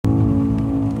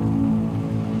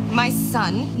My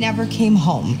son never came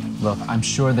home. Look, I'm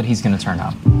sure that he's gonna turn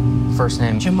up. First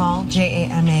name? Jamal,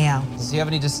 Jamal. Does he have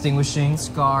any distinguishing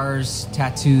scars,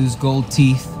 tattoos, gold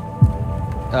teeth?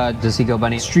 Does he go by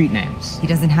any street names? He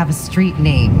doesn't have a street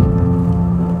name.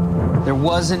 There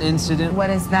was an incident. What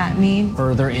does that mean?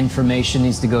 Further information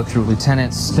needs to go through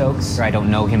Lieutenant Stokes. I don't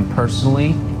know him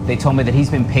personally. They told me that he's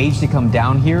been paged to come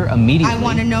down here immediately. I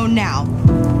want to know now.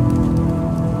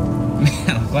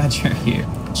 Man, I'm glad you're here.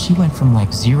 She went from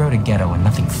like 0 to ghetto and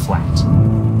nothing flat.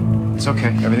 It's okay.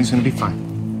 Everything's gonna be fine.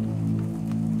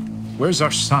 Where's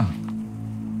our son?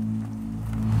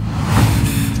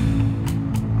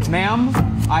 Ma'am,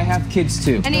 I have kids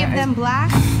too. Any of them black?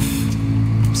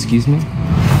 Excuse me?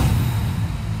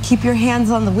 Keep your hands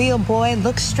on the wheel, boy.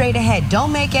 Look straight ahead.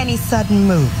 Don't make any sudden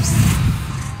moves.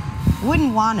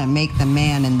 Wouldn't want to make the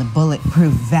man in the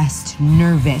bulletproof vest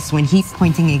nervous when he's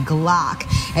pointing a Glock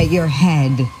at your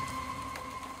head.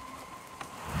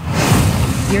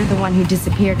 You're the one who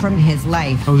disappeared from his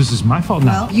life. Oh, this is my fault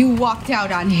now. Well, you walked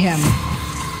out on him.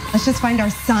 Let's just find our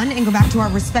son and go back to our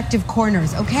respective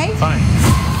corners, okay? Fine.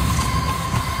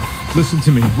 Listen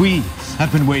to me. We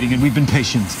have been waiting and we've been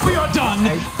patient. We are done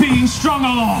being strung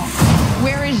along.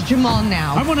 Where is Jamal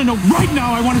now? I want to know right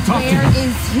now. I want to talk to Where him.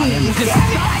 is he?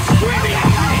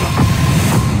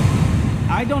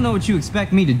 I don't know what you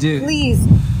expect me to do. Please,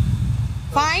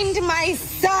 find my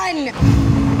son!